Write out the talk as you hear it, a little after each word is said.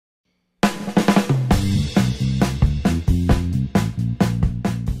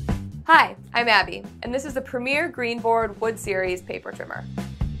Hi, I'm Abby, and this is the Premier Greenboard Wood Series paper trimmer.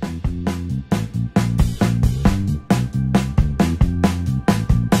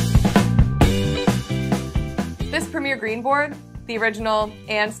 This Premier Greenboard, the original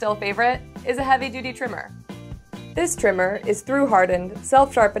and still favorite, is a heavy-duty trimmer. This trimmer is through-hardened,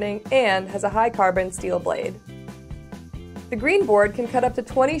 self-sharpening, and has a high-carbon steel blade. The Greenboard can cut up to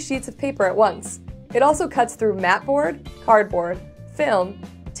 20 sheets of paper at once. It also cuts through mat board, cardboard, film,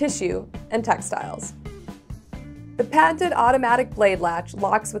 tissue, and textiles. The patented automatic blade latch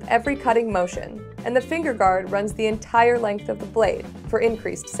locks with every cutting motion, and the finger guard runs the entire length of the blade for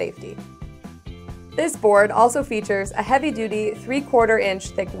increased safety. This board also features a heavy-duty 3/4-inch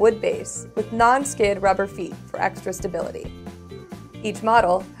thick wood base with non-skid rubber feet for extra stability. Each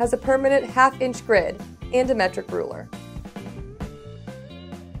model has a permanent half-inch grid and a metric ruler.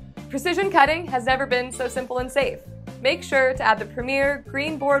 Precision cutting has never been so simple and safe. Make sure to add the Premier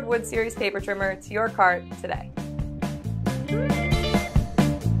Greenboard Wood Series paper trimmer to your cart today.